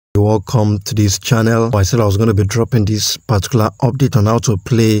Welcome to this channel. I said I was going to be dropping this particular update on how to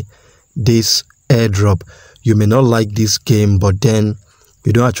play this airdrop. You may not like this game, but then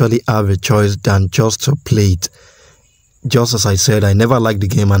you don't actually have a choice than just to play it. Just as I said, I never liked the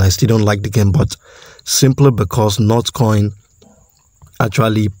game and I still don't like the game, but simply because Notcoin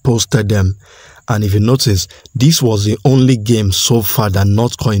actually posted them. And if you notice, this was the only game so far that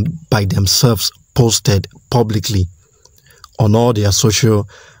Notcoin by themselves posted publicly on all their social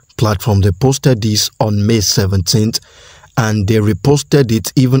platforms. They posted this on May 17th and they reposted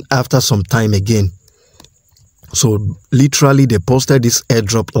it even after some time again. So literally they posted this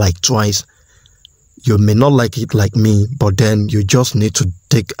airdrop like twice. You may not like it like me, but then you just need to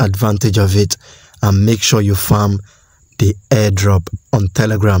take advantage of it and make sure you farm the airdrop on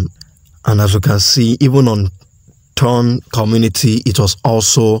Telegram. And as you can see, even on Ton community, it was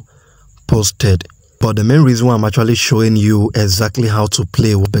also posted. But the main reason why I'm actually showing you exactly how to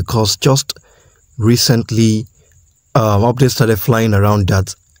play, because just recently updates started flying around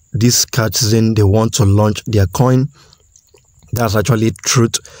that this Catizen, they want to launch their coin. That's actually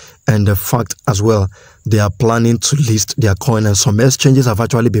truth and the fact as well. They are planning to list their coin, and some exchanges have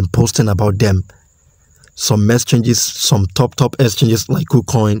actually been posting about them. Some exchanges, some top exchanges like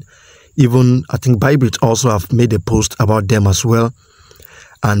KuCoin, even I think Bybit also have made a post about them as well.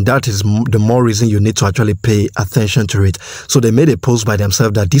 And that is the more reason you need to actually pay attention to it. So they made a post by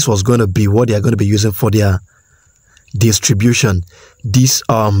themselves that this was going to be what they are going to be using for their distribution. This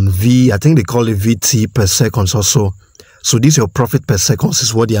I think they call it VT per second or so. So this your profit per second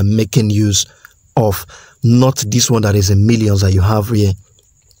is what they are making use of, not this one that is in millions that you have here.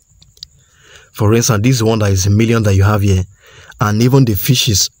 For instance, this is one that is in million that you have here, and even the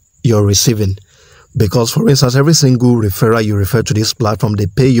fishes you're receiving. Because for instance, every single referral you refer to this platform, they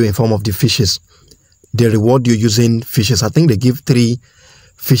pay you in form of the fishes. They reward you using fishes. I think they give 3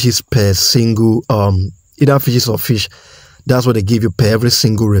 fishes per single, either fishes or fish. That's what they give you per every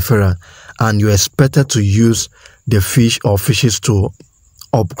single referral. And you're expected to use the fish or fishes to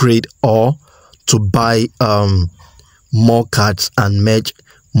upgrade or to buy more cards and merge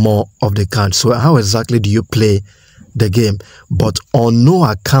more of the cards. So how exactly do you play the game? But on no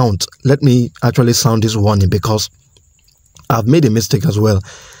account, let me actually sound this warning, because I've made a mistake as well.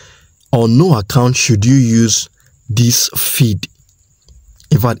 On no account should you use this feed.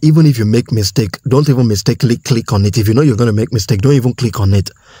 In fact, even if you make mistake, don't even mistakenly click on it. If you know you're going to make mistake, don't even click on it.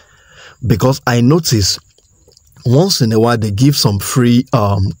 Because I notice once in a while they give some free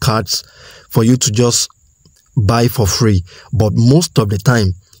cards for you to just buy for free. But most of the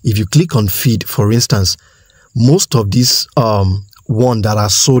time, if you click on feed, for instance, most of these one that are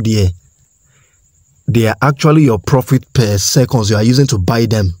sold here, they are actually your profit per seconds you are using to buy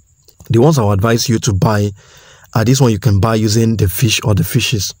them. The ones I would advise you to buy are this one you can buy using the fish or the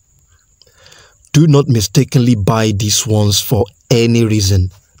fishes. Do not mistakenly buy these ones for any reason,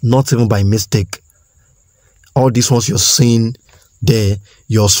 not even by mistake. All these ones you're seeing there,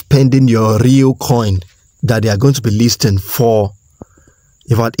 you're spending your real coin that they are going to be listing for.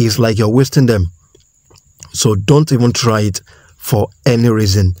 In fact, it's like you're wasting them. So don't even try it for any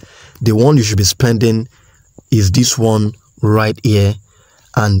reason. The one you should be spending is this one right here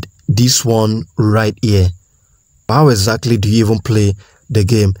and this one right here. How exactly do you even play the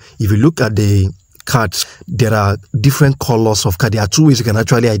game? If you look at the cards, there are different colors of cards. There are 2 ways you can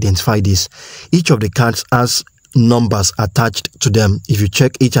actually identify this. Each of the cards has numbers attached to them if you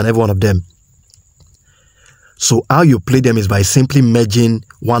check each and every one of them. So how you play them is by simply merging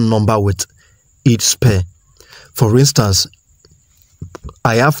one number with each pair. For instance,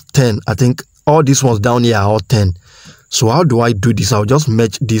 I have 10. I think all these ones down here are all 10. So how do I do this? I'll just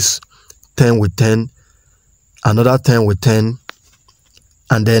merge this 10 with 10, another 10 with 10,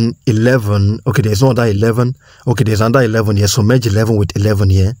 and then 11. Okay, there's no other 11. Okay, there's another 11 here. So merge 11 with 11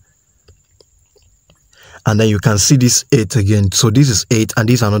 here. And then you can see this 8 again. So this is 8 and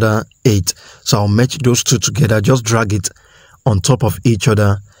this is another 8. So I'll merge those two together. Just drag it on top of each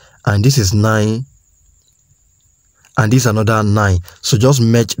other. And this is 9. And this is another 9. So just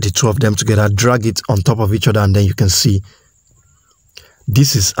merge the 2 of them together, drag it on top of each other, and then you can see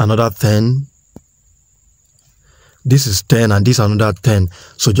this is another 10. This is 10 and this is another 10.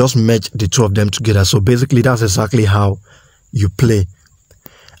 So just merge the 2 of them together. So basically that's exactly how you play.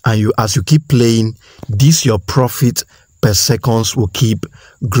 And as you keep playing, this your profit per seconds will keep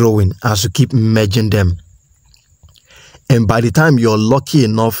growing as you keep merging them. And by the time you're lucky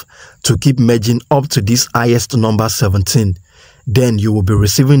enough to keep merging up to this highest number 17, then you will be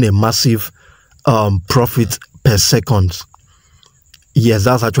receiving a massive profit per second. Yes,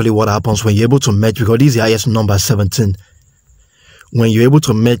 that's actually what happens when you're able to merge, because this is the highest number 17. when you're able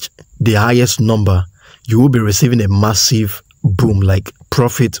to match the highest number, you will be receiving a massive boom, like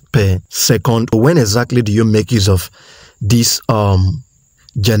profit per second. When exactly do you make use of this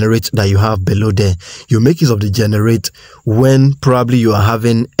generate that you have below there? You make use of the generate when probably you are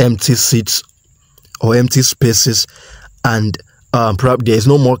having empty seats or empty spaces, and probably there is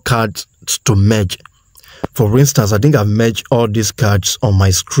no more cards to merge. For instance, I think I've merged all these cards on my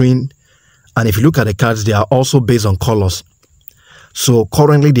screen, and if you look at the cards, they are also based on colors. So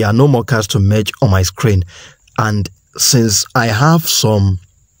currently there are no more cards to merge on my screen, and since I have some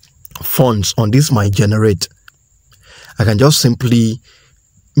funds on this my generate, I can just simply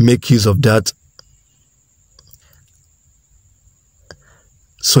make use of that.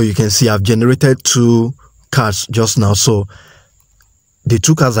 So you can see I've generated 2 cards just now. So the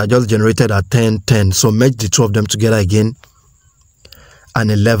 2 cards I just generated are 10, 10. So merge the 2 of them together again,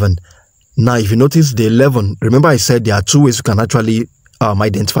 and 11. Now, if you notice the 11, remember I said there are 2 ways you can actually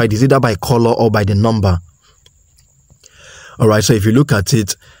identify this, either by color or by the number. All right, so if you look at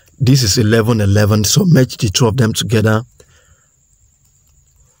it, this is 11, 11. So merge the 2 of them together.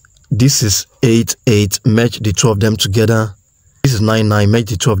 This is 8, 8. Merge the 2 of them together. This is 9, 9.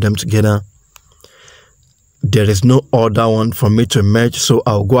 Merge the 2 of them together. There is no other one for me to merge, so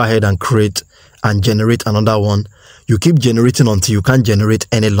I'll go ahead and create and generate another one. You keep generating until you can't generate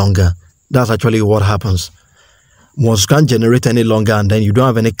any longer. That's actually what happens. Once you can't generate any longer and then you don't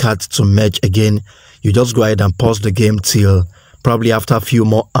have any cards to merge again, you just go ahead and pause the game till probably after a few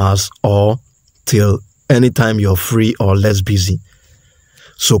more hours, or till anytime you're free or less busy.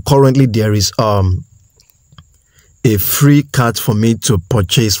 So currently there is a free card for me to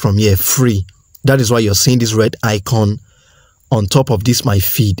purchase from here, free. That is why you're seeing this red icon on top of this my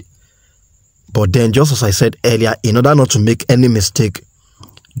feed. But then, just as I said earlier, in order not to make any mistake,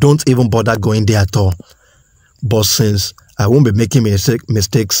 don't even bother going there at all. But since I won't be making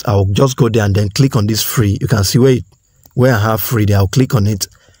mistakes, I'll just go there and then click on this free. You can see where I have free there. I'll click on it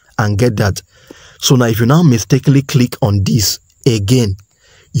and get that. So now if you now mistakenly click on this again,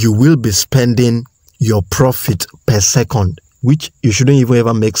 you will be spending your profit per second, which you shouldn't even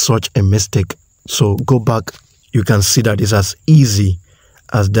ever make such a mistake. So go back. You can see that it's as easy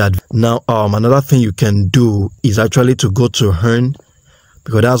as that. Now another thing you can do is actually to go to earn,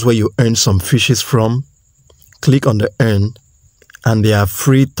 because that's where you earn some fishes from. Click on the earn, and there are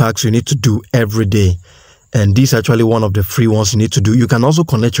free tasks you need to do every day, and this is actually one of the free ones you need to do. You can also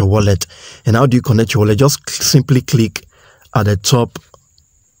connect your wallet. And how do you connect your wallet? Just simply click at the top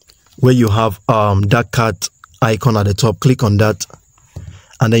where you have that card icon at the top. Click on that,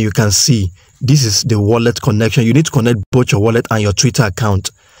 and then you can see this is the wallet connection. You need to connect both your wallet and your Twitter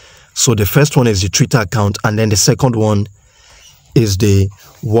account. So the first one is the Twitter account, and then the second one is the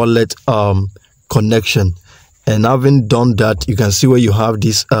wallet connection. And having done that, you can see where you have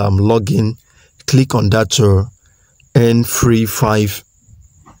this login. Click on that to earn free 5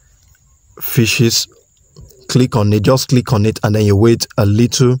 fishes. Click on it, just click on it, and then you wait a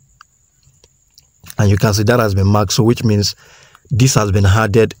little, and you can see that has been marked, so which means this has been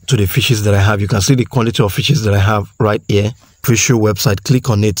added to the fishes that I have. You can see the quantity of fishes that I have right here. Official website. Click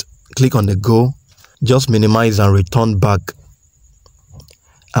on it, click on the go, just minimize and return back,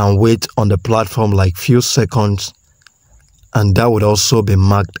 and wait on the platform like few seconds, and that would also be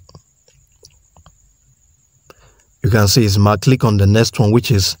marked. You can see it's marked. Click on the next one,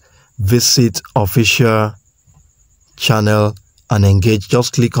 which is visit official channel and engage.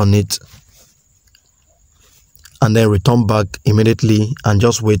 Just click on it and then return back immediately, and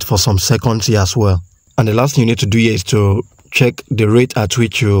just wait for some seconds here as well. And the last thing you need to do here is to check the rate at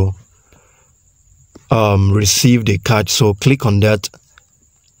which you receive the card. So click on that,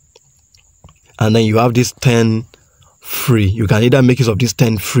 and then you have this 10 free. You can either make use of this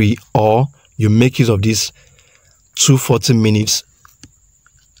 10 free, or you make use of this 240 minutes,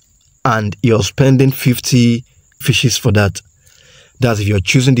 and you're spending 50 fishes for that. That's if you're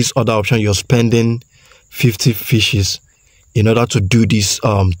choosing this other option, you're spending 50 fishes in order to do this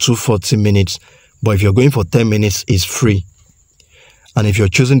 240 minutes. But if you're going for 10 minutes, it's free. And if you're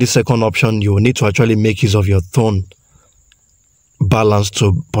choosing the second option, you will need to actually make use of your Thorn balance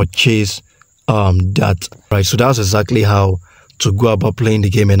to purchase that. Right, so that's exactly how to go about playing the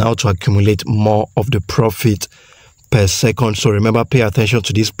game and how to accumulate more of the profit per second. So remember, pay attention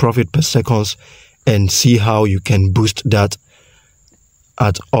to this profit per seconds and see how you can boost that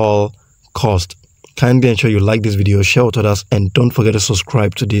at all cost. Kindly ensure you like this video, share with others, and don't forget to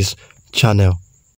subscribe to this channel.